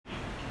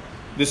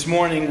This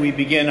morning we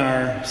begin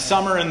our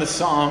summer in the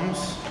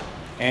Psalms,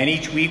 and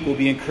each week we'll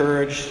be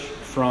encouraged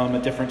from a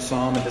different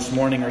psalm. And this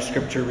morning our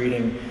scripture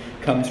reading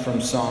comes from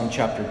Psalm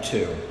chapter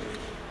 2.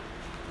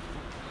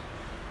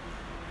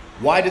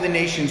 Why do the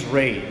nations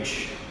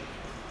rage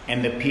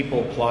and the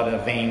people plot a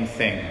vain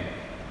thing?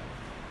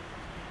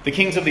 The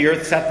kings of the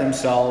earth set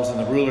themselves, and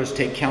the rulers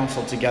take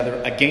counsel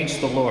together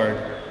against the Lord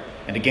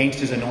and against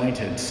his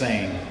anointed,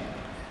 saying,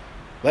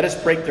 "Let us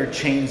break their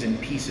chains in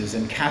pieces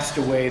and cast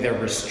away their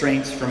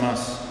restraints from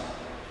us."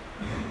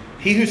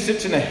 He who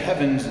sits in the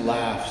heavens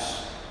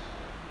laughs.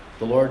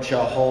 The Lord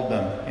shall hold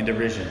them in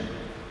derision.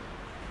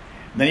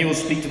 Then he will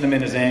speak to them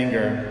in his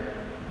anger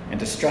and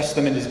distress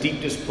them in his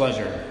deep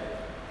displeasure.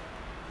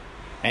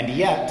 And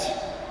yet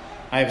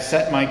I have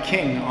set my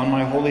king on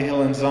my holy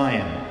hill in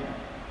Zion.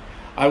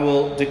 I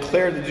will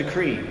declare the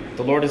decree.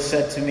 The Lord has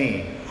said to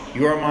me,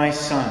 "You are my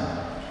son.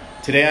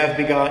 Today I have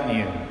begotten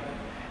you.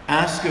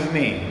 Ask of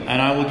me,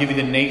 and I will give you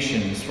the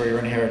nations for your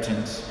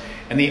inheritance,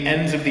 and the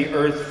ends of the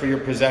earth for your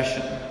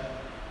possession.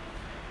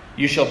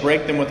 You shall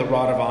break them with a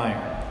rod of iron.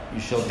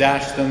 You shall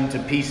dash them to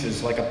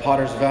pieces like a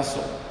potter's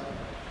vessel.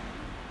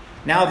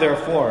 Now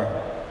therefore,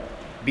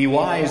 be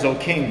wise, O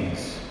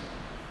kings.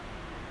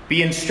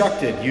 Be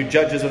instructed, you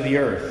judges of the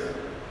earth.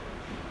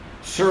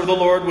 Serve the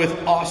Lord with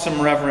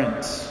awesome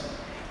reverence,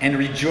 and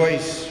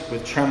rejoice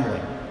with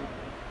trembling.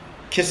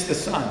 Kiss the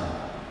Son,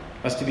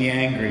 lest he be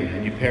angry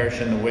and you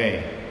perish in the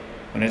way,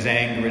 when his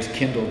anger is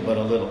kindled but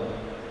a little.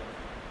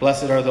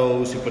 Blessed are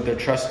those who put their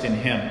trust in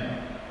him."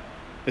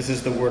 This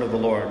is the word of the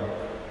Lord.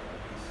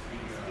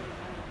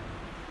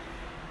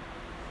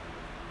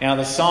 Now,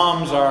 the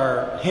Psalms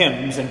are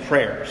hymns and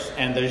prayers,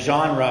 and the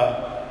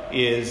genre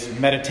is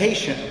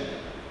meditation.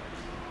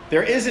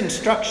 There is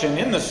instruction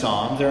in the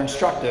Psalms. They're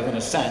instructive in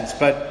a sense,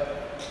 but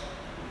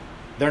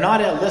they're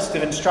not a list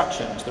of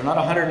instructions. They're not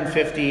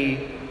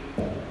 150,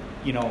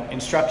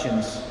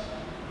 instructions.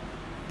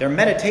 They're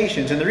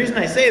meditations. And the reason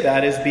I say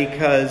that is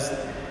because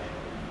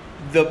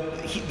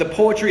the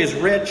poetry is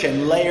rich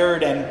and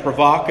layered and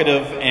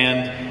provocative,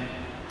 and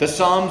the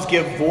Psalms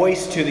give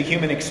voice to the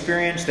human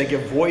experience. They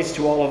give voice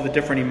to all of the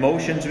different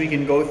emotions we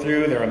can go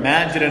through. They're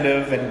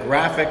imaginative and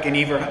graphic and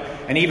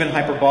even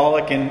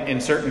hyperbolic in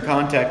certain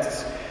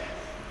contexts.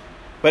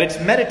 But it's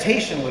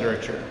meditation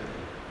literature.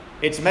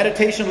 It's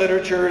meditation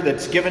literature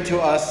that's given to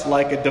us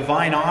like a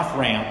divine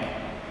off-ramp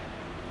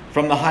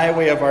from the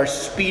highway of our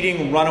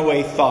speeding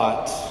runaway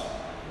thoughts,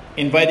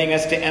 inviting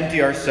us to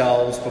empty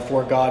ourselves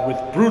before God with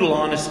brutal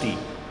honesty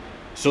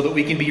so that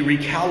we can be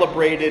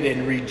recalibrated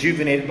and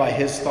rejuvenated by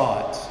his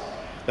thoughts.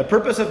 The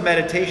purpose of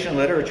meditation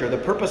literature, the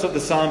purpose of the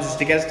Psalms, is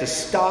to get us to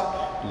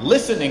stop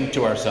listening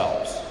to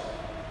ourselves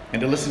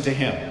and to listen to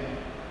him.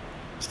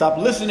 Stop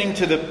listening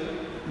to the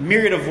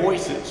myriad of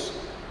voices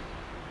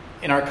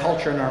in our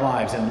culture and our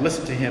lives and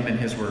listen to him and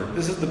his word.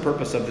 This is the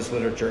purpose of this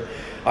literature.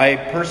 I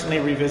personally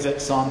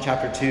revisit Psalm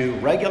chapter 2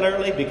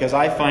 regularly because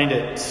I find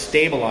it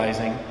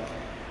stabilizing.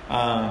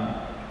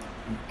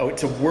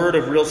 It's a word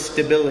of real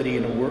stability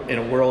in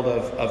a world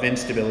of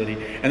instability.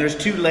 And there's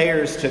two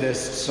layers to this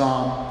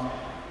psalm,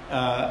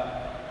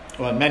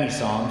 many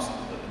psalms.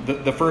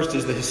 The first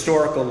is the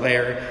historical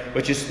layer,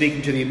 which is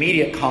speaking to the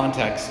immediate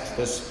context,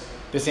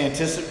 this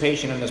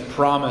anticipation and this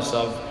promise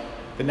of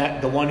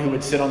the one who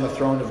would sit on the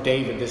throne of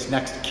David, this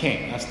next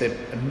king. That's the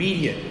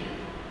immediate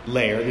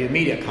layer, the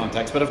immediate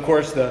context. But of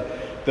course, the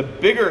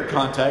bigger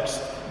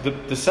context,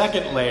 the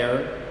second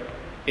layer,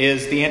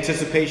 is the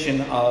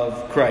anticipation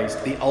of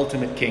Christ, the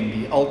ultimate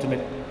king, the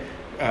ultimate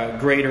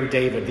greater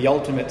David, the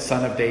ultimate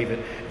son of David.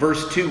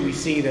 Verse 2, we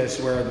see this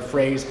where the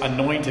phrase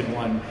anointed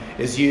one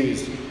is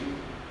used.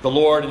 The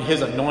Lord and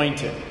his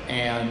anointed.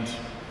 And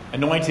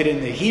anointed in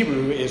the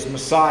Hebrew is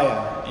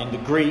Messiah, in the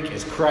Greek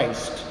is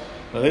Christ.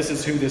 Now, this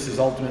is who this is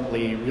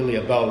ultimately really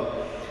about.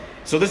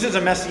 So this is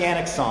a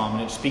messianic psalm,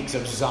 and it speaks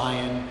of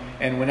Zion.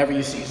 And whenever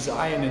you see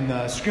Zion in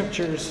the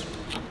scriptures,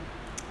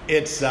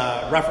 it's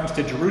reference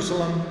to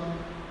Jerusalem.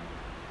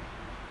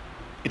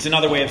 It's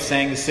another way of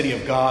saying the city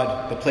of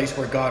God, the place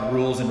where God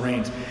rules and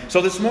reigns. So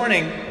this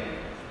morning,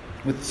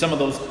 with some of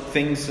those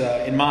things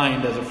in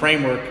mind as a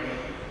framework,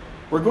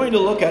 we're going to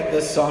look at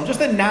this psalm, just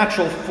the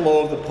natural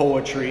flow of the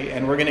poetry,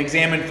 and we're going to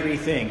examine three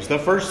things. The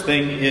first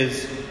thing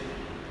is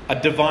a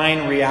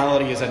divine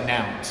reality is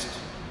announced.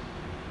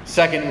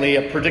 Secondly,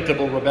 a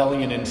predictable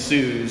rebellion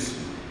ensues.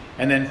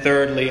 And then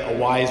thirdly, a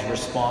wise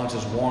response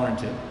is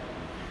warranted.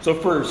 So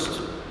first,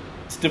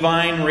 it's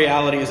divine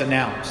reality is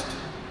announced.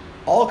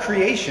 All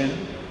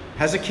creation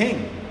has a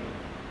king.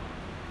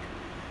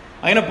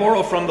 I'm going to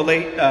borrow from the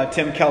late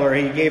Tim Keller.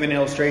 He gave an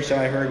illustration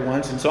I heard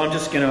once, and so I'm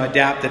just going to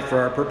adapt it for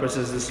our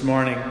purposes this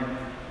morning.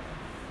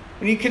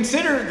 When you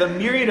consider the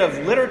myriad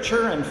of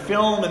literature and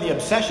film and the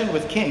obsession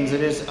with kings,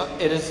 it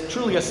is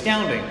truly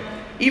astounding.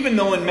 Even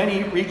though in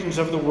many regions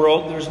of the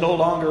world there's no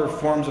longer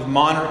forms of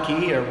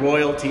monarchy or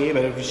royalty,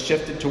 but have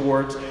shifted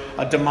towards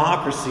a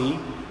democracy,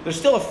 there's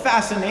still a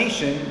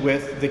fascination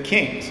with the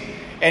kings.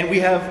 And we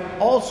have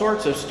all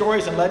sorts of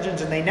stories and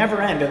legends, and they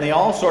never end, and they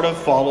all sort of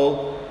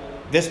follow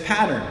this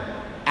pattern.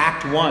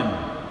 Act 1.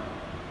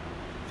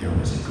 There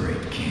was a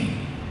great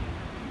king.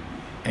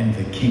 And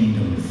the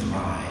kingdom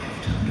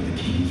thrived under the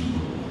king's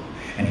rule.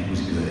 And he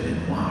was good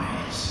and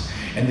wise.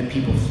 And the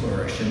people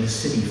flourished, and the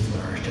city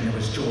flourished, and there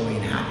was joy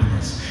and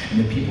happiness. And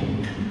the people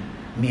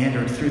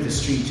meandered through the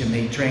streets, and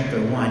they drank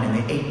their wine, and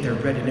they ate their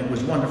bread, and it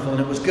was wonderful, and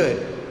it was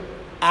good.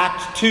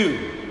 Act 2.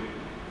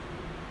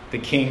 The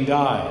king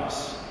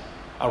dies.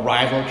 A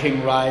rival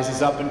king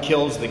rises up and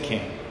kills the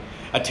king.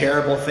 A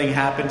terrible thing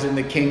happens and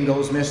the king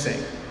goes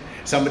missing.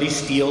 Somebody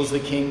steals the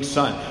king's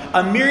son.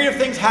 A myriad of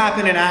things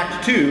happen in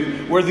Act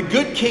 2 where the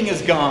good king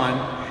is gone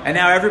and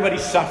now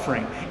everybody's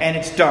suffering. And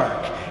it's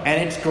dark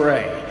and it's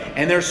gray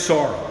and there's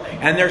sorrow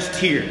and there's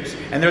tears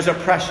and there's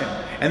oppression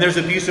and there's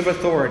abuse of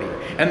authority.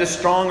 And the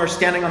strong are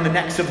standing on the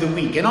necks of the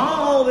weak. And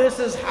all this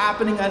is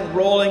happening,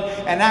 unrolling.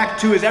 And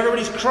Act 2 is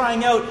everybody's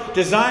crying out,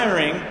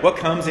 desiring what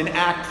comes in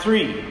Act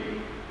 3.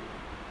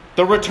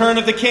 The return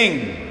of the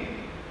king.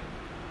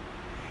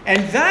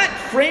 And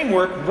that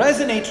framework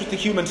resonates with the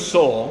human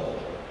soul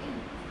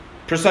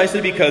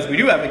precisely because we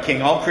do have a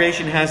king. All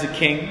creation has a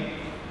king.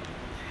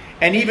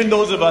 And even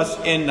those of us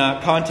in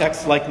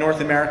contexts like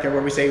North America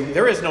where we say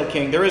there is no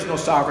king, there is no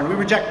sovereign, we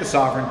reject the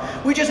sovereign.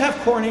 We just have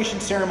coronation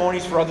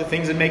ceremonies for other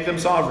things and make them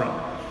sovereign.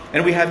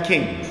 And we have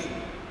kings.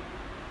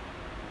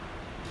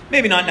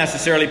 Maybe not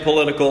necessarily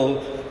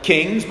political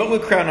kings, but we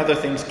crown other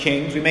things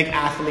kings. We make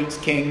athletes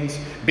kings,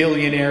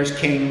 billionaires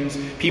kings,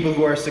 people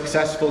who are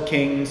successful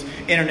kings,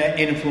 internet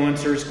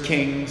influencers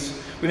kings.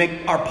 We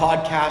make our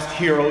podcast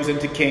heroes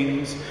into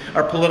kings.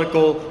 Our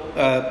political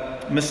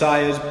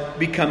messiahs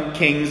become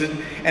kings.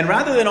 And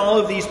rather than all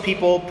of these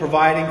people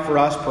providing for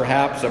us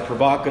perhaps a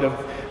provocative,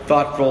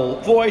 thoughtful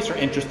voice or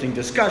interesting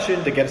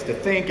discussion to get us to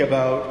think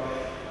about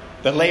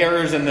the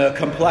layers and the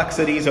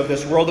complexities of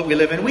this world that we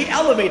live in, we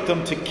elevate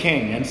them to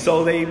king. And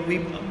so we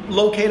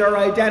locate our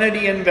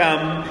identity in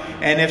them.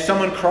 And if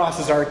someone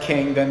crosses our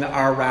king, then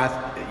our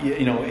wrath,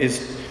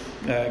 is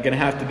going to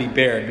have to be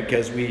bared,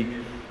 because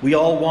we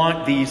all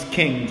want these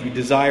kings. We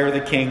desire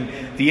the king.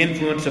 The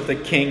influence of the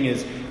king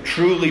is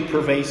truly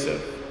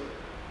pervasive.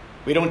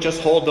 We don't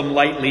just hold them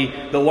lightly.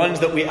 The ones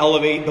that we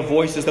elevate, the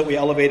voices that we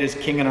elevate as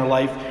king in our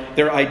life,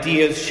 their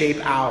ideas shape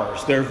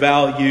ours. Their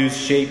values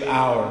shape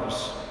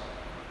ours.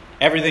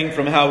 Everything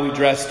from how we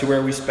dress to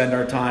where we spend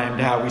our time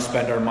to how we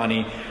spend our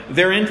money.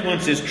 Their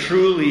influence is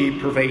truly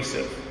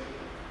pervasive.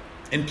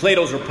 In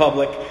Plato's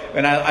Republic,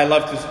 and I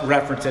love to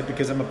reference it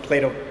because I'm a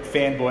Plato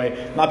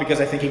fanboy, not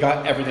because I think he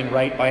got everything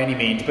right by any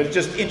means, but it's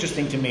just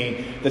interesting to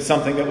me that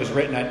something that was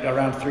written at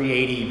around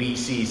 380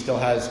 BC still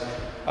has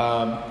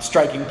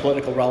striking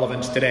political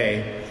relevance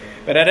today.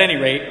 But at any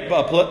rate,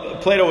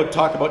 Plato would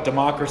talk about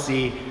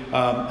democracy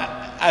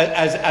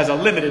as a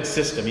limited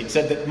system. He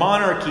said that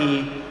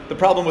the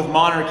problem with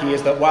monarchy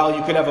is that while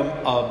you could have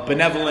a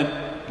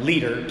benevolent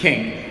leader,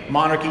 king,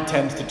 monarchy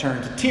tends to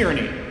turn to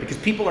tyranny because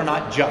people are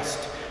not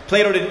just.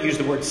 Plato didn't use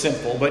the word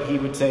sinful, but he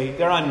would say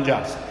they're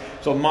unjust.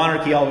 So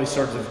monarchy always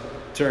sort of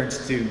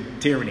turns to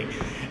tyranny.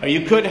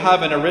 You could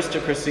have an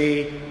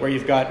aristocracy where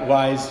you've got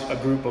a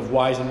group of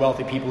wise and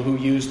wealthy people who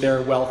use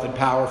their wealth and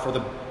power for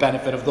the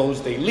benefit of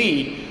those they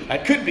lead.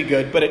 That could be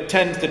good, but it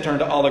tends to turn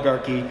to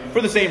oligarchy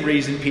for the same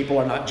reason: people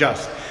are not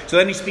just. So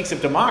then he speaks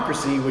of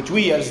democracy, which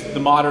we as the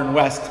modern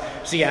West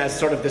see as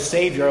sort of the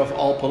savior of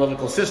all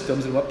political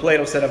systems. And what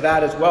Plato said of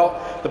that is,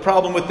 well, the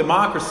problem with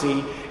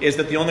democracy is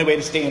that the only way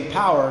to stay in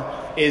power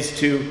is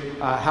to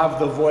have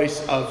the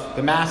voice of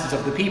the masses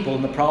of the people.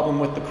 And the problem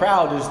with the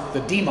crowd is the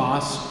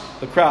demos,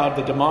 the crowd,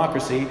 the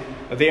democracy.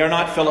 They are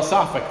not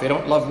philosophic. They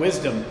don't love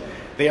wisdom.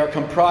 They are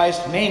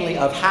comprised mainly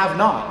of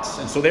have-nots.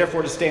 And so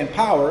therefore, to stay in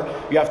power,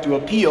 you have to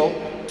appeal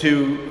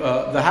to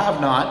the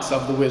have-nots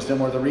of the wisdom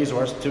or the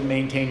resource to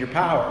maintain your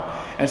power.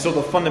 And so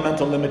the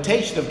fundamental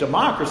limitation of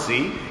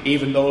democracy,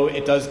 even though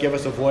it does give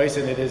us a voice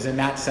and it is in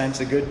that sense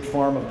a good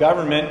form of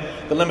government,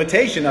 the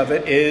limitation of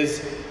it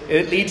is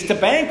it leads to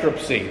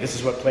bankruptcy. This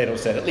is what Plato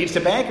said. It leads to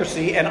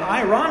bankruptcy and,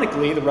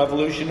 ironically, the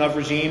revolution of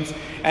regimes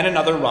and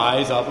another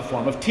rise of a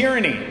form of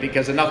tyranny,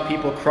 because enough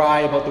people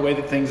cry about the way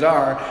that things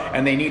are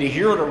and they need a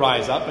hero to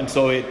rise up, and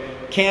so it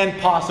can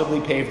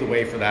possibly pave the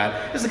way for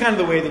that. This is kind of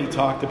the way that he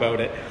talked about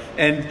it.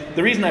 And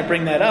the reason I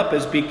bring that up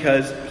is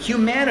because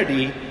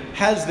humanity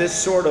has this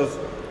sort of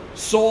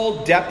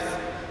soul depth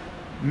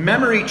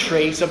memory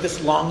trace of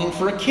this longing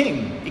for a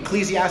king.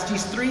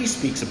 Ecclesiastes 3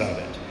 speaks about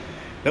it.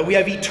 That we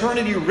have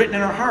eternity written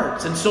in our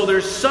hearts. And so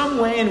there's some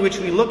way in which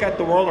we look at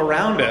the world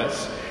around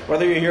us,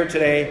 whether you're here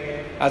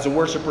today as a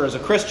worshiper, as a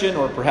Christian,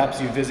 or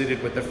perhaps you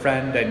visited with a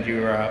friend and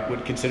you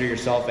would consider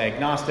yourself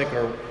agnostic,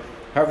 or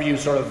however you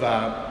sort of,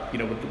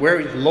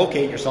 where you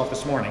locate yourself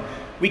this morning.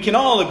 We can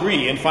all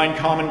agree and find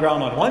common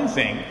ground on one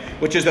thing,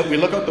 which is that we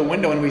look out the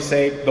window and we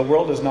say, the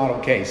world is not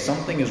okay.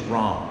 Something is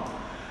wrong.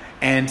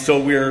 And so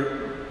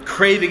we're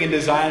craving and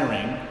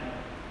desiring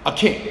a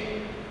king.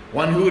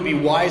 One who would be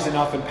wise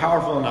enough and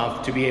powerful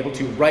enough to be able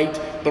to right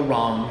the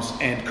wrongs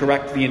and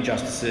correct the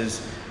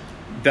injustices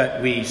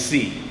that we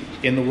see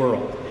in the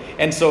world.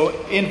 And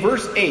so in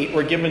verse 8,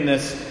 we're given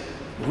this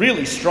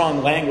really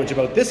strong language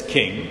about this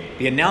king,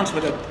 the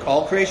announcement that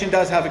all creation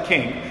does have a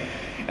king.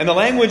 And the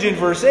language in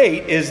verse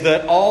 8 is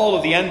that all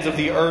of the ends of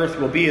the earth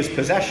will be his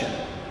possession.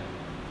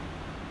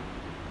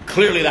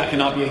 Clearly that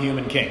cannot be a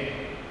human king.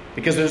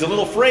 Because there's a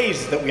little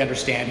phrase that we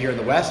understand here in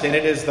the West, and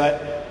it is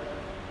that,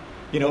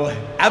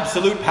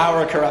 absolute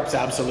power corrupts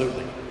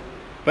absolutely.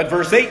 But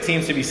verse 8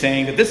 seems to be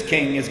saying that this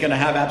king is going to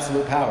have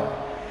absolute power,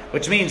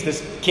 which means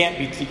this can't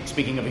be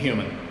speaking of a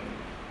human.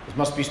 This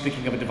must be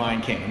speaking of a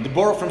divine king. And to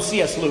borrow from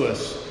C.S.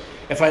 Lewis,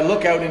 if I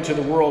look out into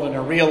the world and I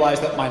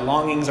realize that my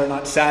longings are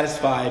not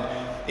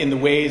satisfied in the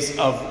ways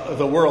of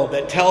the world,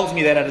 that tells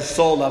me that at a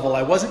soul level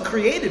I wasn't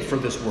created for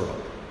this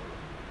world.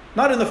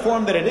 Not in the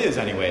form that it is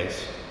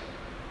anyways.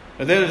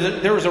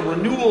 There is a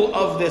renewal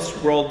of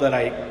this world that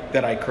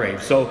I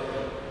crave. So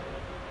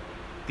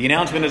the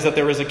announcement is that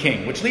there is a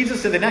king, which leads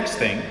us to the next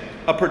thing,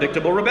 a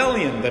predictable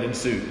rebellion that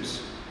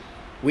ensues.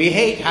 We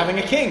hate having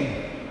a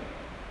king.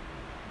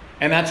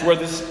 And that's where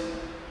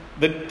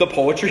the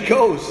poetry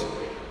goes.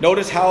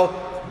 Notice how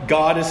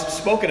God is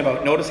spoken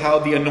about. Notice how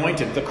the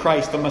anointed, the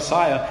Christ, the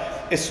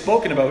Messiah, is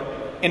spoken about.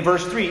 In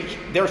verse 3,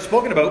 they're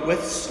spoken about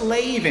with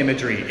slave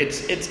imagery.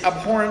 It's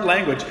abhorrent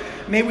language.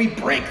 May we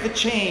break the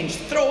chains,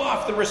 throw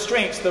off the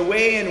restraints. The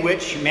way in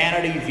which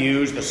humanity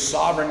views the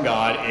sovereign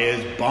God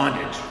is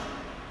bondage.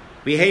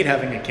 We hate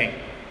having a king.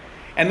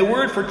 And the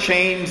word for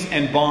chains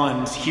and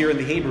bonds here in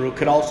the Hebrew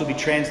could also be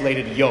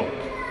translated yoke.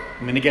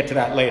 I'm going to get to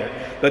that later.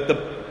 But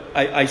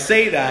I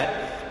say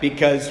that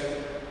because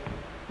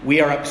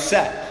we are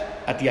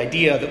upset at the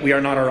idea that we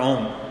are not our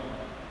own.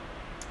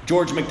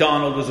 George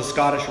MacDonald was a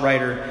Scottish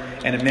writer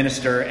and a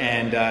minister,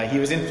 and he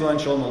was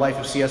influential in the life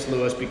of C.S.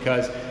 Lewis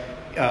because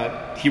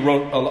he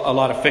wrote a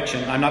lot of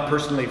fiction. I'm not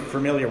personally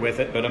familiar with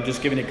it, but I'm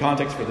just giving you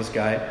context for this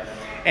guy.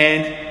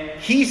 And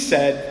he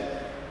said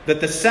that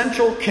the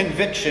central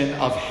conviction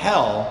of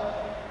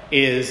hell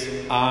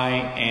is, I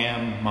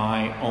am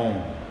my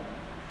own.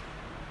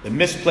 The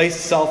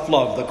misplaced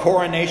self-love, the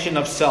coronation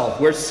of self,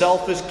 where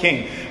self is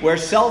king. Where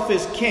self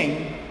is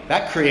king,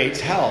 that creates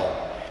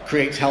hell.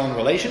 Creates hell in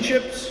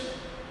relationships,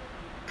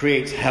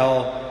 creates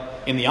hell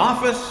in the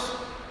office,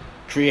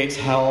 creates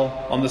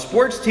hell on the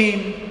sports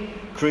team,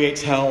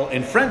 creates hell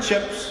in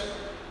friendships.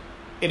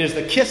 It is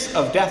the kiss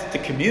of death to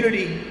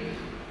community.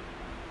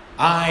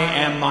 I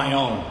am my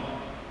own.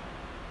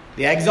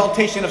 The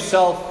exaltation of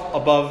self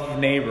above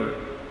neighbor.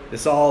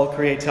 This all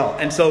creates hell.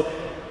 And so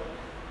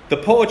the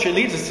poetry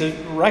leads us to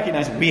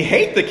recognize we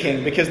hate the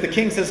king because the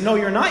king says, no,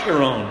 you're not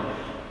your own.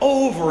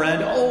 Over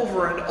and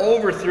over and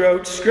over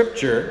throughout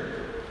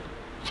Scripture,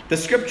 the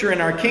Scripture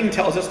in our king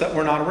tells us that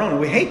we're not our own. And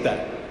we hate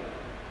that.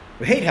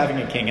 We hate having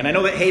a king. And I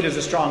know that hate is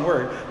a strong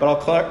word, but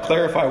I'll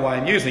clarify why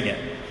I'm using it.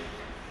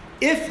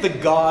 If the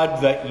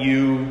God that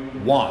you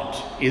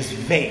want is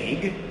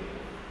vague,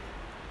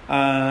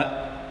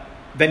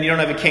 then you don't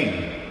have a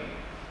king.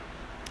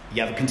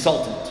 You have a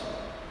consultant.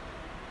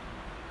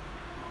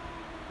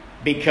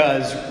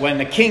 Because when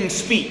the king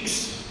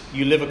speaks,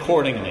 you live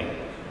accordingly.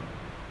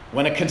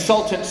 When a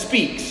consultant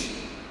speaks,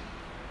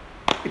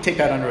 you take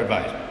that under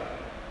advisement.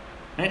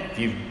 Right? If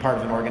you're part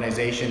of an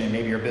organization and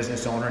maybe you're a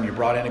business owner and you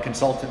brought in a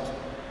consultant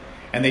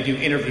and they do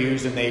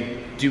interviews and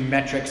they do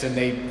metrics and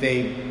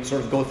they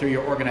sort of go through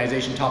your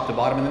organization top to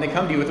bottom, and then they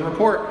come to you with a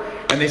report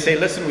and they say,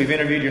 listen, we've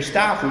interviewed your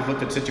staff, we've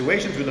looked at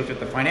situations, we've looked at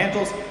the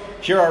financials,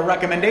 here are our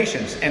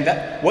recommendations. And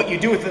that what you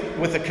do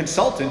with a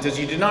consultant is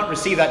you do not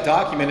receive that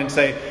document and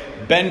say,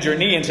 bend your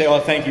knee and say, oh,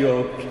 thank you,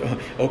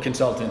 oh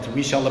consultant,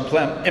 we shall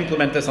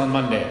implement this on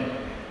Monday.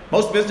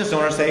 Most business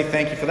owners say,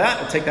 thank you for that,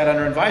 I'll take that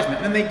under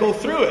advisement. And then they go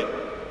through it.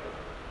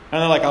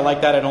 And they're like, I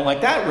like that, I don't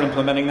like that, we're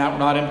implementing that, we're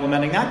not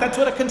implementing that. That's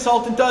what a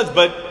consultant does.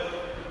 But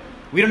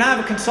we don't have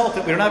a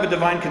consultant, we don't have a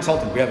divine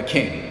consultant, we have a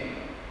king.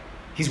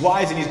 He's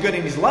wise and he's good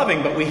and he's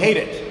loving, but we hate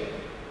it.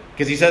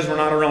 Because he says we're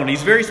not our own.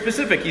 He's very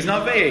specific, he's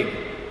not vague.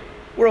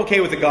 We're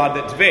okay with a God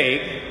that's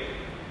vague,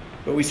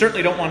 but we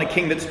certainly don't want a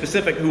king that's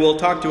specific who will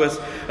talk to us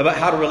about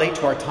how to relate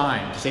to our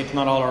time. To say it's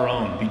not all our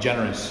own, be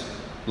generous,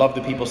 love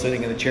the people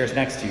sitting in the chairs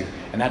next to you,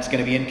 and that's going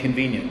to be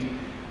inconvenient.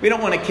 We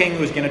don't want a king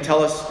who's going to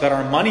tell us that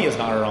our money is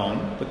not our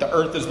own, but the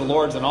earth is the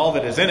Lord's and all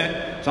that is in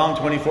it. Psalm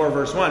 24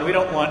 verse 1. We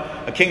don't want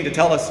a king to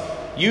tell us,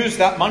 use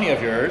that money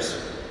of yours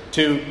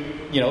to,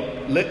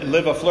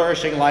 live a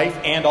flourishing life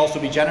and also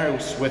be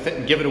generous with it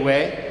and give it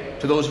away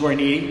to those who are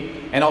needy,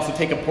 and also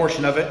take a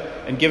portion of it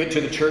and give it to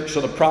the church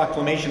so the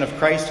proclamation of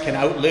Christ can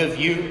outlive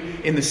you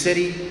in the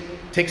city.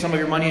 Take some of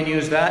your money and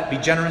use that. Be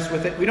generous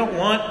with it. We don't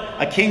want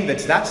a king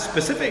that's that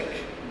specific.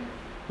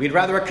 We'd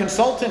rather a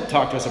consultant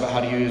talk to us about how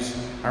to use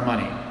our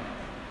money.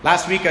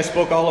 Last week I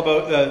spoke all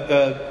about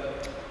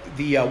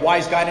the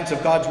wise guidance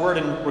of God's Word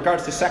in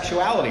regards to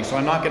sexuality, so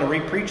I'm not going to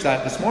re-preach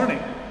that this morning.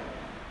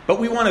 But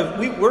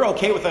we're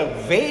okay with a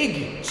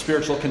vague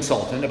spiritual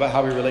consultant about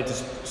how we relate to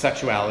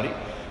sexuality.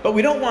 But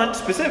we don't want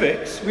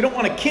specifics. We don't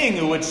want a king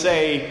who would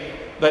say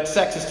that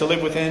sex is to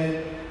live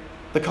within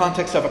the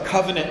context of a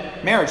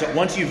covenant marriage. That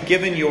once you've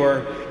given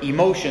your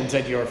emotions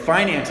and your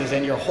finances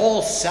and your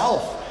whole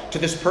self to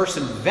this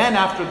person, then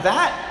after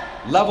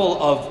that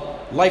level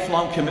of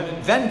lifelong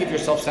commitment, then give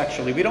yourself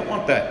sexually. We don't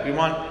want that. We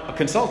want a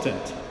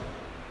consultant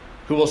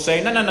who will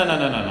say,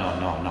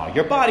 no.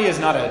 Your body is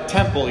not a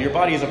temple. Your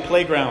body is a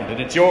playground,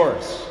 and it's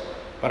yours.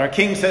 But our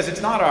king says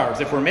it's not ours.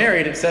 If we're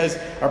married, it says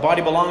our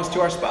body belongs to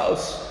our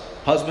spouse.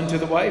 Husband to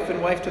the wife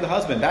and wife to the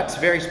husband. That's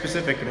very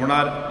specific, and we're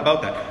not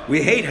about that.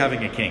 We hate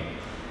having a king.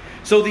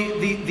 So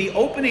the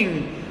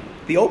opening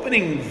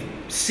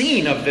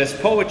scene of this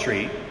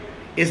poetry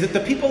is that the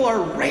people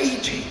are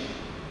raging.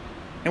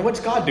 And what's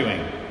God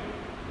doing?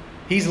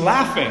 He's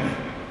laughing.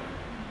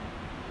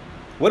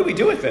 What do we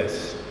do with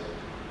this?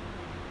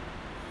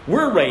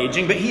 We're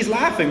raging, but he's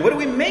laughing. What do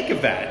we make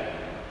of that?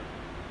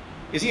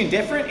 Is he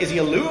indifferent? Is he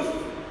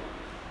aloof?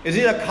 Is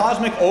he a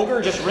cosmic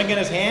ogre just wringing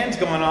his hands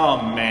going,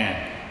 oh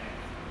man,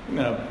 I'm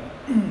going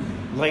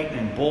to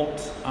lightning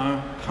bolt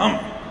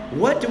come.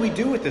 What do we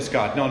do with this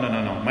God? No.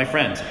 My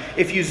friends,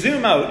 if you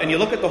zoom out and you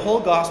look at the whole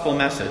gospel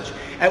message,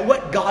 at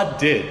what God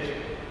did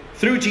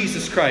through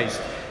Jesus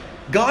Christ,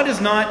 God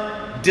is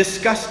not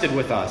disgusted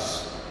with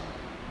us,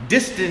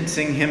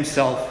 distancing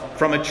himself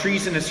from a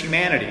treasonous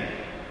humanity.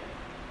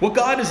 What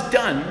God has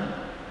done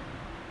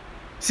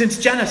since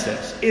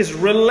Genesis is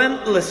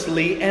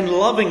relentlessly and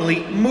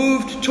lovingly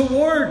moved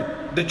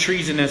toward the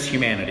treasonous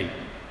humanity.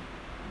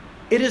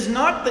 It is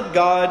not that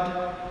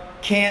God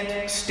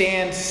can't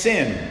stand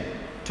sin,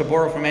 to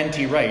borrow from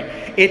N.T. Wright.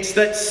 It's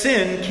that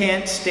sin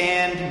can't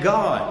stand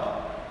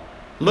God.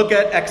 Look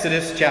at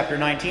Exodus chapter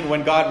 19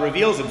 when God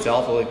reveals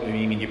himself. Well,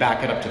 you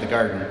back it up to the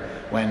garden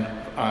when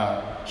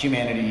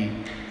humanity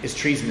is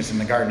treasonous in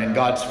the garden, and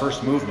God's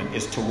first movement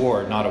is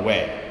toward, not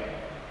away.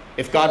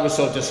 If God was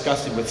so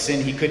disgusted with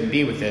sin he couldn't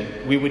be with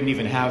it, we wouldn't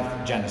even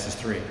have Genesis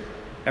 3.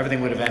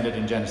 Everything would have ended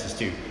in Genesis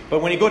 2.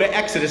 But when you go to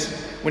Exodus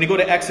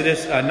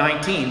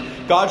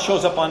 19, God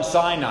shows up on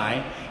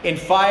Sinai in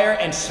fire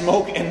and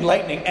smoke and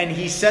lightning, and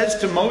he says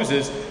to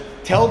Moses,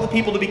 tell the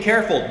people to be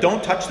careful.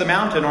 Don't touch the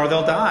mountain or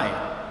they'll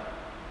die.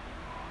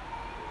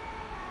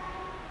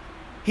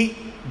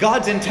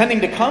 God's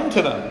intending to come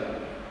to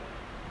them.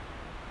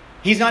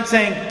 He's not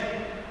saying,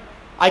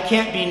 I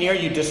can't be near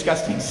you,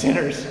 disgusting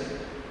sinners.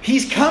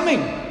 He's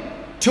coming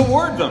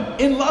toward them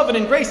in love and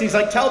in grace. And he's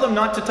like, tell them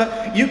not to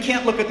touch. You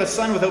can't look at the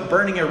sun without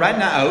burning your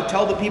retina out.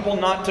 Tell the people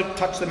not to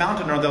touch the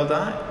mountain or they'll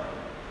die.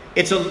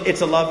 It's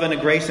a love and a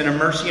grace and a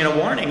mercy and a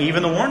warning.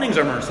 Even the warnings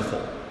are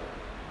merciful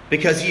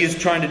because he is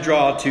trying to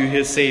draw to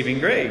his saving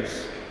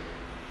grace.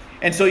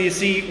 And so you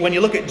see, when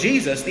you look at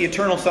Jesus, the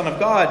eternal Son of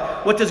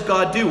God, what does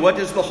God do? What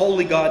does the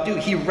holy God do?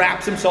 He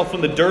wraps himself in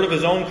the dirt of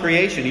his own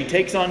creation. He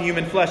takes on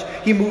human flesh.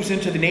 He moves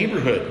into the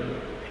neighborhood.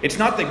 It's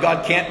not that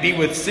God can't be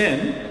with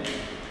sin.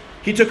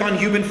 He took on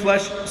human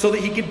flesh so that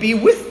he could be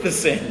with the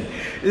sin.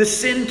 The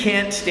sin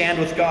can't stand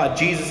with God.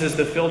 Jesus is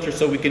the filter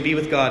so we can be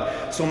with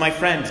God. So my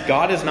friends,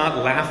 God is not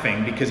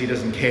laughing because he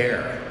doesn't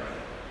care.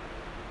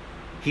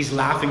 He's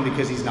laughing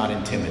because he's not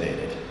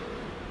intimidated.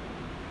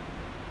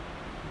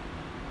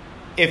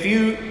 If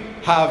you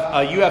have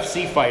a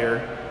UFC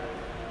fighter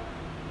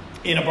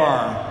in a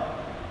bar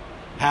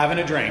having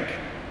a drink,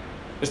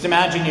 just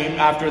imagine you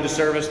after the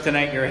service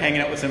tonight, you're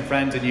hanging out with some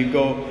friends and you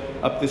go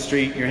up the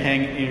street,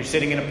 you're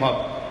sitting in a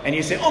pub. And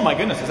you say, oh my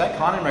goodness, is that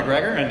Conor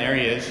McGregor? And there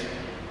he is.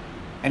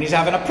 And he's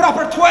having a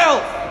proper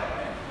 12.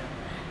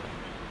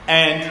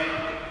 And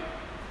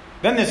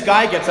then this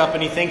guy gets up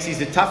and he thinks he's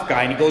the tough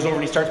guy. And he goes over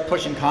and he starts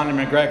pushing Conor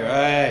McGregor.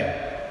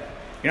 Hey,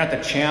 you're not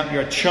the champ,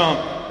 you're a chump.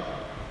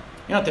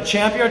 You're not the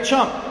champ, you're a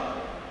chump.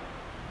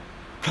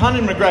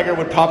 Conor McGregor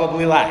would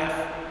probably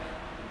laugh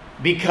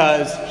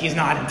because he's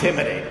not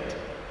intimidated.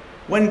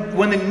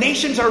 When the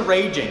nations are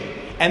raging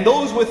and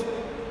those with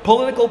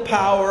political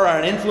power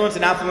and influence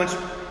and affluence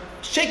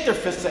shake their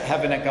fists at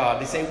heaven at God.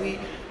 They say,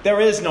 there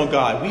is no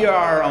God. We are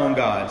our own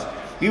gods.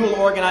 We will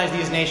organize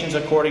these nations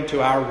according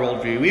to our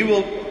worldview.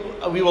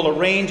 We will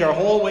arrange our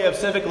whole way of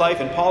civic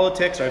life and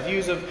politics, our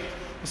views of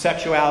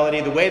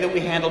sexuality, the way that we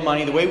handle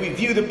money, the way we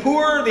view the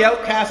poor, the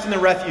outcast, and the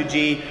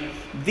refugee.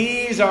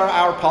 These are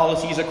our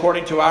policies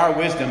according to our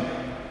wisdom.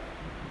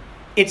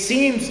 It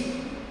seems,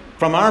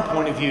 from our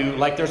point of view,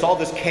 like there's all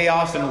this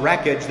chaos and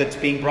wreckage that's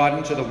being brought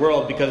into the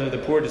world because of the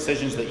poor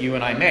decisions that you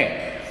and I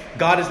make.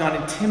 God is not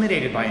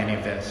intimidated by any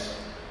of this.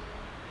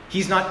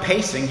 He's not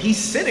pacing, he's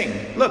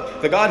sitting.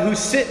 Look, the God who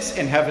sits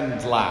in heaven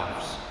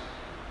laughs.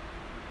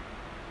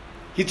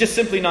 He's just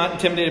simply not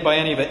intimidated by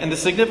any of it. And the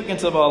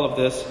significance of all of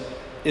this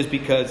is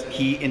because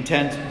he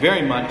intends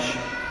very much,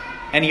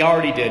 and he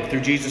already did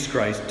through Jesus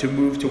Christ, to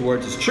move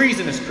towards his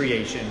treasonous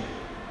creation,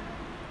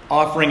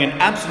 offering an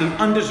absolute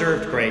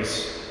undeserved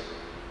grace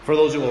for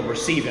those who will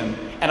receive him,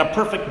 and a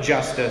perfect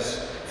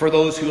justice for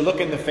those who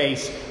look in the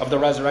face of the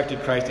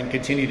resurrected Christ and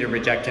continue to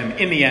reject him.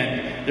 In the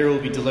end, there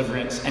will be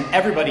deliverance, and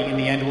everybody in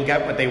the end will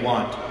get what they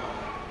want.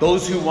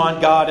 Those who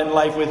want God and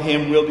life with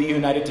him will be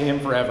united to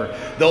him forever.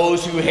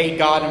 Those who hate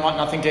God and want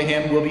nothing to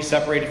him will be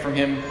separated from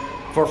him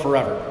for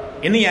forever.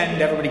 In the end,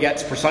 everybody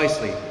gets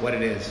precisely what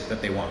it is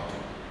that they want.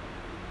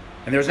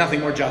 And there's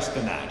nothing more just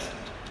than that.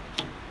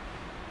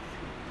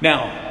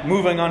 Now,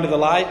 moving on to the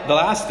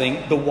last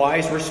thing, the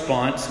wise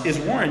response is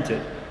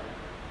warranted.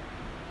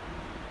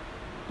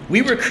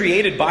 We were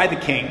created by the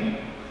King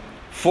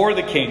for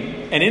the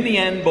king. And in the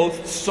end,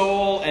 both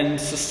soul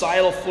and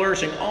societal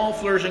flourishing, all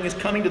flourishing is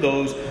coming to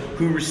those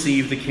who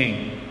receive the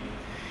king.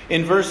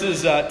 In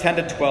verses 10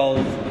 to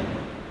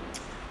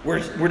 12,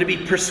 we're to be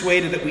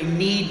persuaded that we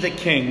need the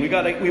king.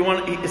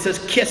 It says,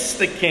 kiss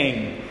the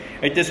king.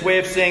 Right? This way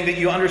of saying that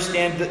you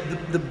understand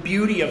the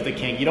beauty of the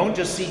king. You don't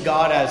just see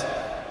God as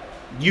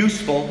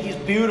useful. He's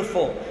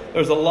beautiful.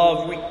 There's a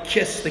love. We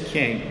kiss the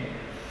king.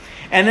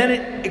 And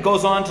then it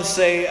goes on to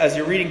say, as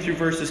you're reading through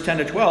verses 10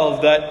 to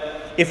 12,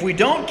 that if we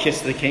don't kiss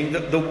the king,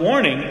 the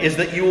warning is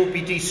that you will be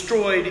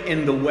destroyed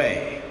in the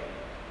way.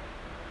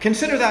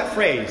 Consider that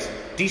phrase,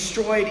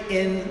 destroyed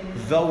in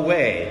the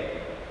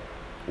way.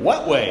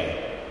 What way?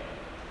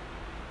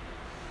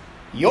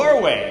 Your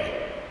way.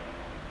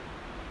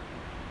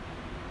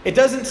 It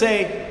doesn't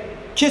say,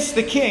 kiss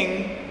the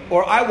king,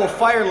 or I will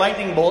fire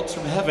lightning bolts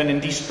from heaven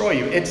and destroy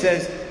you. It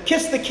says,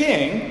 kiss the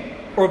king,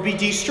 or be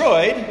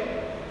destroyed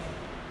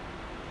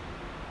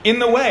in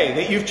the way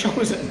that you've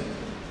chosen.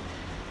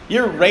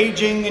 You're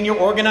raging and you're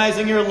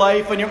organizing your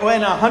life, and in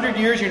 100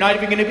 years you're not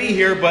even going to be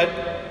here, but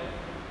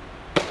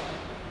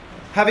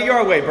have it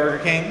your way,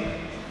 Burger King.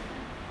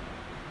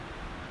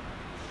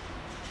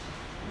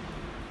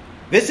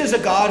 This is a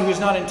God who's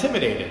not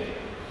intimidated.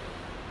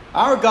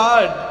 Our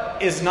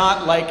God is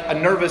not like a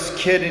nervous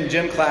kid in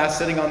gym class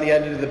sitting on the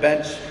edge of the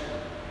bench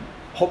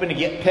hoping to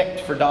get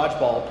picked for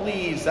dodgeball.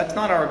 Please, that's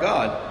not our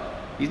God.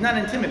 He's not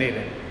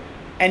intimidated.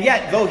 And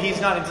yet, though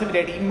he's not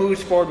intimidated, he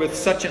moves forward with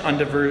such an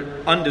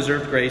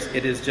undeserved grace.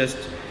 It is just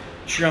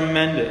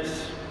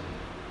tremendous.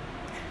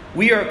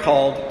 We are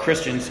called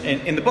Christians.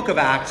 In the book of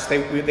Acts,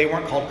 they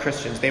weren't called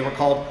Christians. They were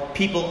called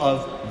people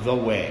of the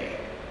way.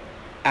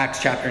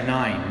 Acts chapter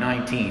 9,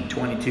 19,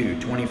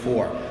 22,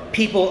 24.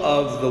 People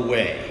of the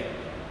way.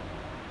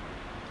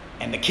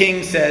 And the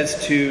king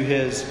says to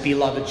his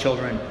beloved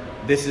children,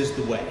 this is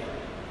the way.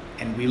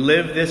 And we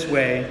live this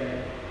way.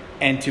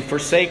 And to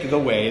forsake the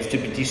way is to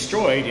be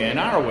destroyed in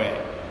our way.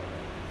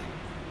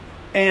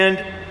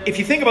 And if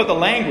you think about the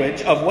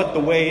language of what the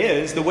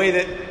way is, the way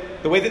that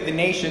the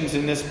nations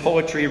in this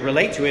poetry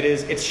relate to it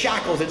is, it's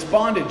shackles, it's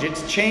bondage,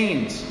 it's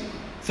chains.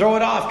 Throw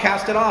it off,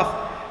 cast it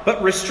off.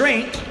 But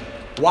restraint,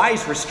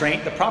 wise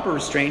restraint, the proper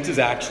restraint is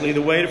actually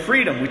the way to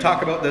freedom. We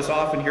talk about this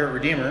often here at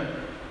Redeemer.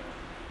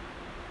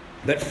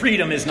 That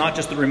freedom is not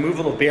just the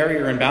removal of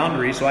barrier and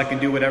boundary so I can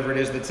do whatever it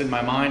is that's in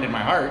my mind and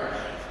my heart.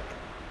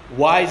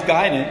 Wise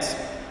guidance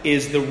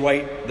is the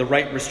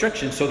right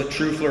restriction so that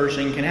true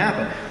flourishing can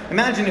happen.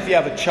 Imagine if you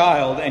have a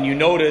child and you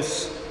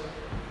notice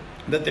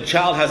that the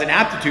child has an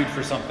aptitude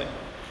for something.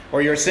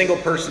 Or you're a single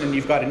person and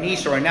you've got a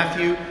niece or a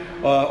nephew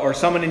or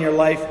someone in your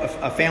life,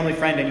 a family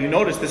friend, and you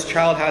notice this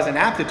child has an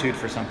aptitude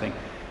for something.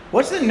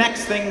 What's the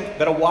next thing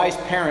that a wise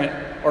parent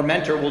or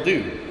mentor will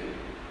do?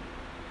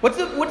 What's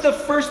the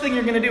first thing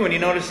you're going to do when you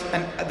notice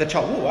the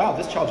child, oh wow,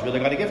 this child's really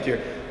got a gift here.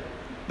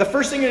 The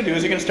first thing you're going to do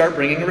is you're going to start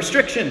bringing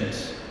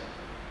restrictions.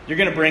 You're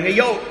going to bring a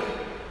yoke.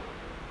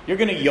 You're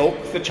going to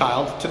yoke the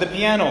child to the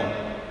piano,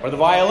 or the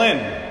violin,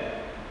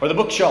 or the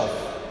bookshelf,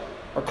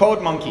 or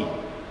Code Monkey,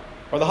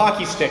 or the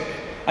hockey stick.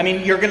 I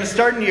mean, you're going to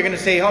start and you're going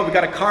to say, we've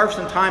got to carve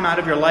some time out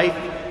of your life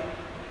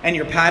and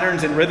your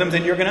patterns and rhythms,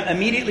 and you're going to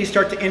immediately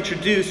start to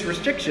introduce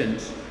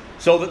restrictions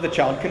so that the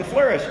child can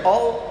flourish.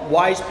 All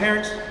wise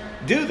parents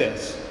do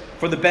this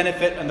for the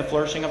benefit and the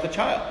flourishing of the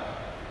child.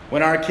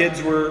 When our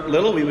kids were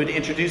little, we would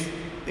introduce,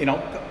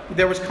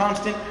 there was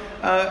constant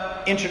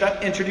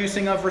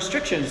introducing of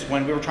restrictions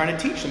when we were trying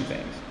to teach them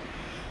things.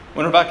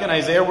 When Rebecca and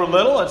Isaiah were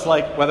little, it's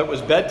like whether it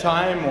was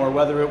bedtime or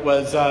whether it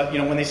was,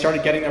 when they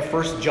started getting their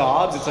first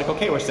jobs, it's like,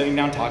 okay, we're sitting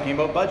down talking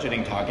about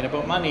budgeting, talking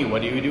about money.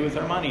 What do we do with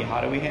our money?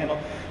 How do we handle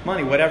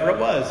money? Whatever it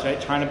was,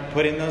 right? Trying to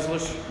put in those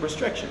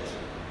restrictions.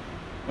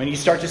 When you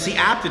start to see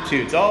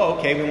aptitudes,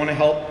 okay, we want to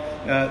help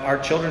our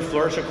children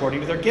flourish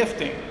according to their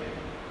gifting,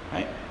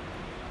 right?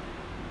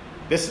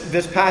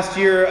 This past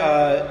year,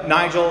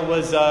 Nigel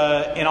was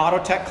in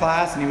auto tech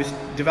class, and he was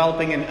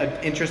developing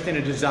an interest and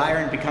a desire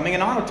in becoming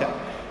an auto tech.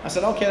 I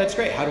said, okay, that's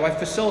great. How do I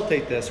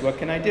facilitate this? What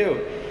can I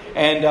do?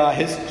 And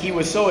he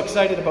was so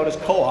excited about his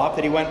co-op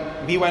that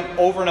he went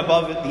over and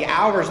above the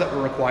hours that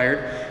were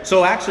required.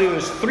 So actually, it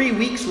was 3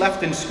 weeks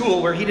left in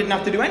school where he didn't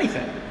have to do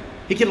anything.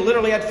 He could have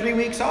literally had 3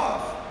 weeks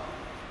off,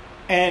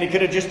 and he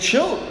could have just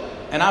chilled.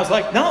 And I was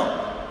like, no.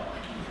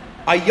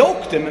 I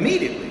yoked him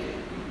immediately.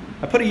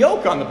 I put a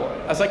yoke on the boy.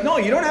 I was like, no,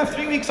 you don't have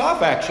 3 weeks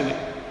off, actually.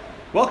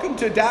 Welcome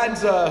to Dad's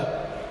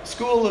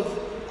School of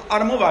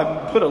Automobile.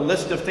 I put a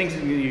list of things.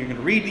 You're going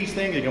to read these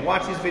things. You're going to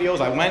watch these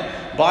videos. I went,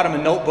 bought him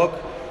a notebook,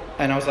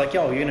 and I was like,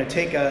 you're going to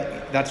take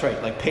that's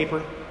right, like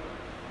paper.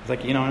 It's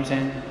like, you know what I'm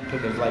saying?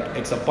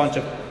 It's a bunch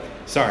of,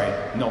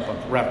 notebook.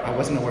 I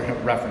wasn't aware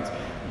of reference.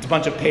 It's a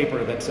bunch of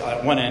paper that's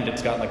at one end,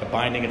 it's got like a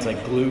binding. It's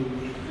like glue,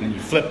 and you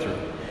flip through.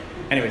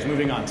 Anyways,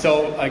 moving on.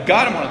 So I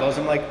got him one of those.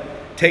 I'm like,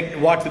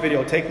 watch the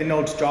video, take the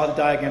notes, draw the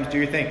diagrams, do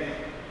your thing.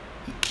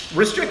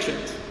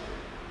 Restrictions.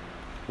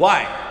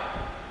 Why?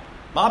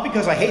 Not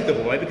because I hate the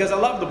boy, because I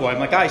love the boy. I'm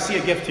like, I see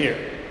a gift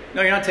here.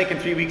 No, you're not taking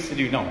 3 weeks to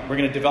do. No, we're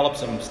going to develop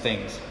some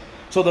things.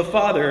 So the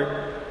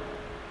father,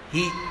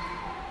 he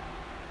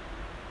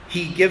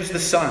he gives the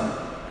Son.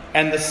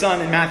 And the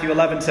Son in Matthew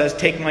 11 says,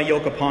 "Take my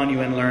yoke upon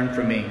you and learn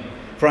from me.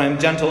 For I am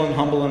gentle and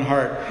humble in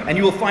heart, and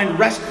you will find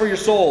rest for your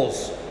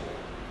souls."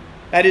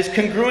 That is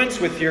congruence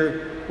with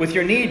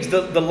your needs.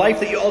 The life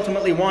that you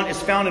ultimately want is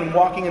found in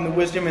walking in the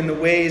wisdom and the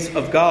ways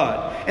of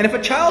God. And if a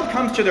child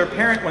comes to their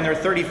parent when they're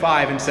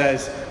 35 and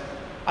says,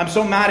 "I'm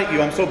so mad at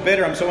you, I'm so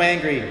bitter, I'm so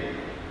angry.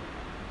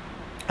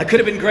 I could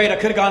have been great, I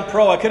could have gone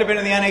pro, I could have been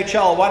in the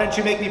NHL, why didn't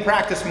you make me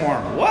practice more?"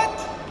 What?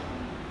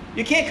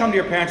 You can't come to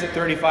your parents at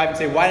 35 and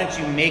say, "Why didn't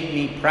you make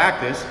me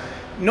practice?"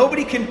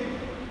 Nobody,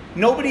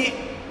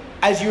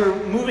 as you're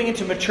moving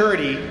into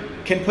maturity,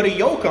 can put a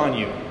yoke on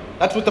you.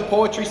 That's what the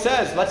poetry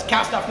says. Let's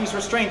cast off these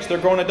restraints. They're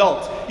grown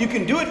adults. You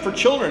can do it for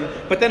children,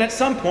 but then at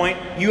some point,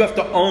 you have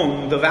to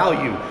own the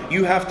value.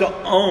 You have to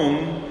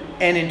own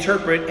and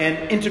interpret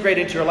and integrate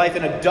into your life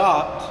and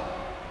adopt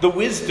the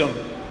wisdom.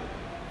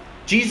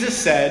 Jesus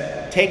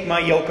said, "Take my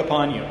yoke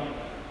upon you."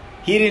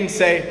 He didn't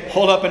say,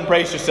 "Hold up and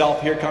brace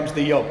yourself, here comes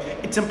the yoke."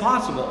 It's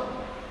impossible.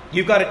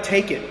 You've got to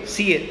take it,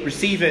 see it,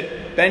 receive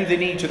it, bend the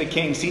knee to the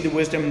King, see the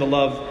wisdom and the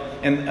love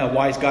and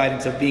wise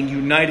guidance of being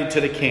united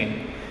to the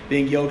King,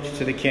 being yoked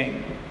to the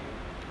King.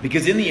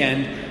 Because in the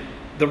end,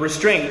 the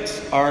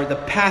restraints are the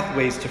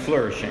pathways to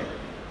flourishing,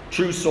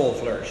 true soul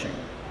flourishing.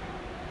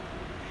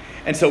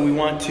 And so we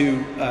want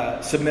to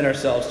submit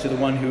ourselves to the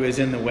one who is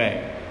in the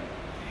way.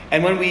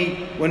 And when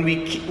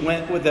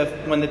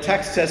the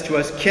text says to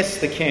us, "Kiss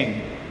the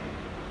King,"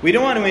 we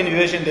don't want to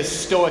envision this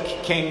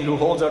stoic king who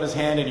holds out his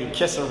hand and you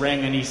kiss a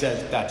ring and he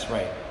says, "That's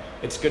right.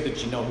 It's good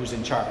that you know who's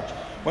in charge."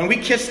 When we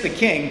kiss the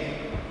king,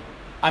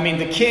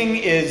 the king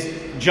is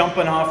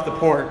jumping off the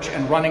porch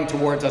and running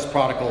towards us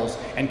prodigals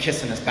and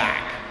kissing us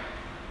back.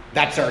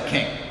 That's our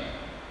king.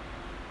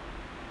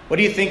 What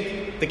do you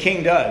think the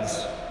king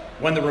does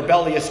when the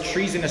rebellious,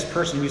 treasonous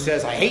person who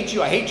says, "I hate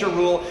you, I hate your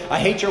rule, I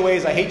hate your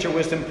ways, I hate your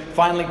wisdom,"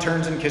 finally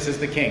turns and kisses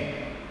the king?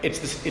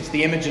 It's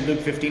the image in Luke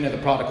 15 of the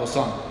prodigal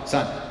son.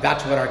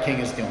 That's what our king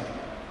is doing.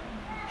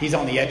 He's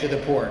on the edge of the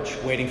porch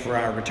waiting for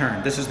our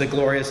return. This is the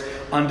glorious,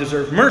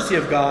 undeserved mercy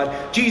of God.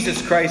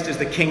 Jesus Christ is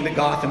the king that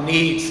Gotham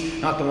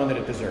needs, not the one that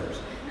it deserves.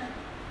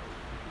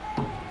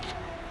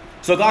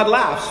 So God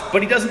laughs,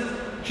 but he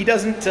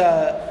doesn't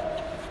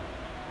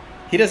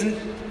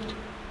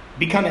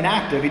become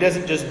inactive. He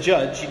doesn't just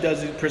judge. He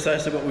does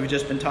precisely what we've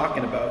just been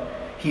talking about.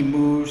 He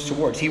moves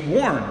towards. He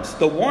warns.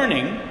 The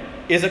warning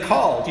is a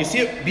call. Do you see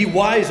it? "Be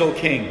wise, O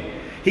king."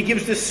 He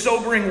gives this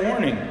sobering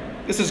warning.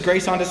 This is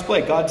grace on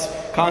display. God's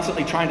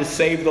constantly trying to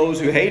save those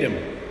who hate him.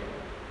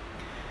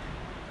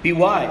 Be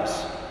wise.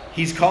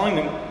 He's calling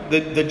them.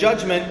 The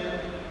judgment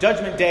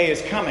day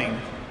is coming,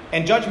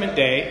 and judgment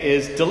day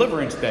is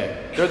deliverance day.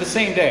 They're the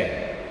same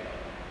day.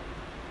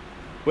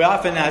 We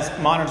often, as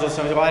moderns,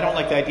 say, "Well, I don't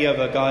like the idea of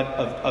a God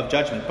of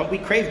judgment," but we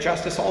crave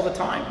justice all the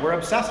time. We're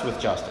obsessed with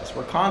justice.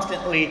 We're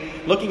constantly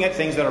looking at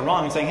things that are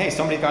wrong and saying, "Hey,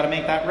 somebody's got to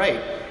make that right."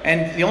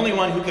 And the only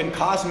one who can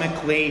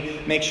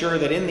cosmically make sure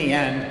that in the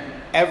end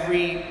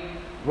every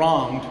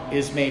wronged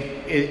is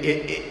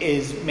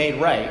made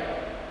right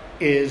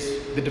is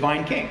the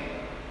divine King.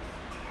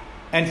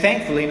 And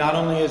thankfully, not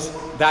only is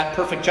that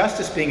perfect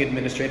justice being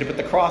administrated, but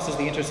the cross is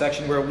the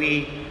intersection where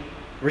we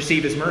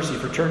receive his mercy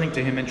for turning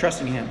to him and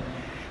trusting him.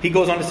 He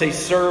goes on to say,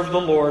 "Serve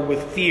the Lord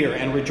with fear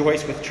and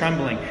rejoice with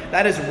trembling."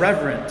 That is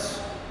reverence.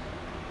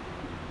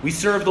 We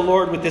serve the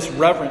Lord with this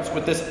reverence,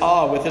 with this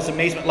awe, with this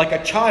amazement, like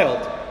a child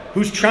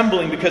who's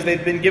trembling because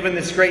they've been given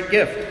this great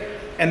gift,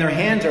 and their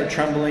hands are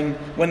trembling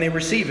when they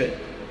receive it.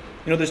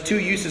 There's two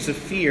uses of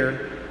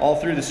fear all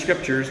through the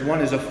scriptures.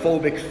 One is a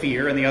phobic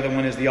fear, and the other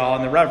one is the awe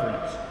and the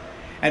reverence.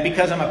 And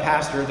because I'm a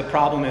pastor, the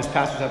problem is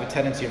pastors have a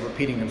tendency of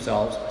repeating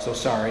themselves, so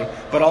sorry.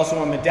 But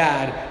also I'm a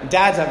dad.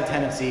 Dads have a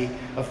tendency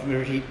of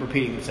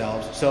repeating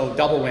themselves, so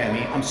double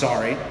whammy, I'm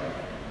sorry.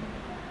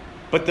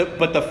 But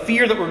the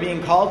fear that we're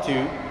being called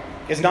to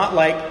is not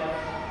like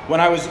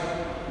when I was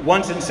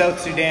once in South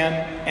Sudan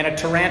and a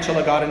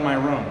tarantula got in my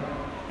room.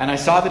 And I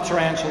saw the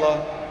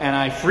tarantula and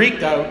I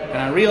freaked out and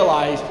I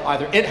realized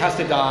either it has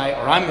to die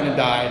or I'm going to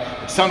die,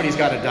 or somebody's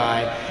got to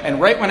die. And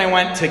right when I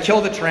went to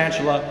kill the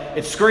tarantula,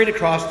 it scurried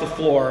across the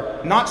floor,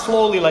 not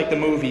slowly like the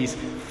movies,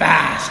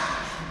 fast,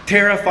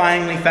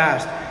 terrifyingly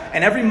fast.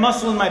 And every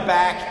muscle in my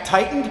back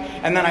tightened,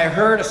 and then I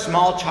heard a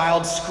small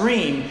child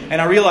scream, and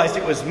I realized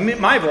it was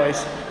my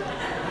voice.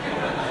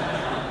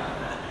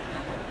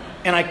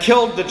 And I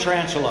killed the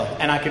tarantula,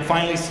 and I could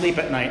finally sleep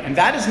at night. And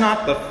that is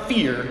not the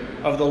fear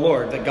of the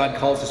Lord that God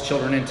calls his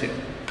children into.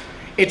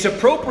 It's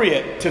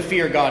appropriate to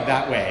fear God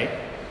that way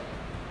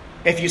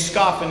if you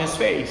scoff in his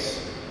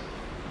face.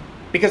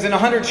 Because in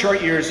 100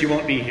 short years, you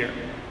won't be here.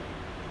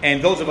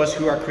 And those of us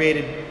who are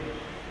created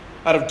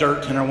out of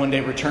dirt and are one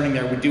day returning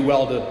there would do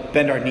well to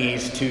bend our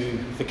knees to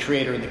the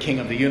Creator and the King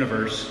of the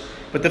universe.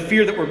 But the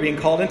fear that we're being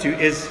called into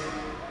is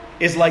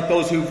like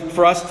those who,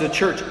 for us, the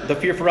church, the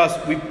fear for us,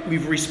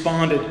 we've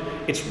responded.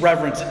 It's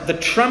reverence. The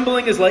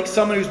trembling is like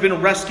someone who's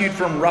been rescued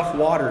from rough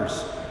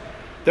waters.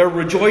 They're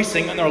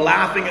rejoicing and they're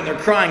laughing and they're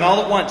crying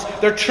all at once.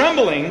 They're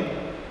trembling,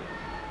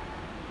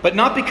 but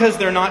not because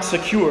they're not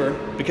secure,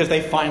 because they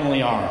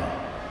finally are.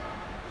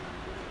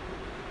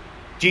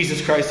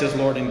 Jesus Christ is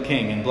Lord and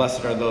King, and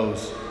blessed are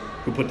those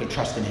who put their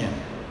trust in him.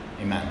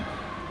 Amen.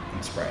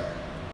 Let's pray.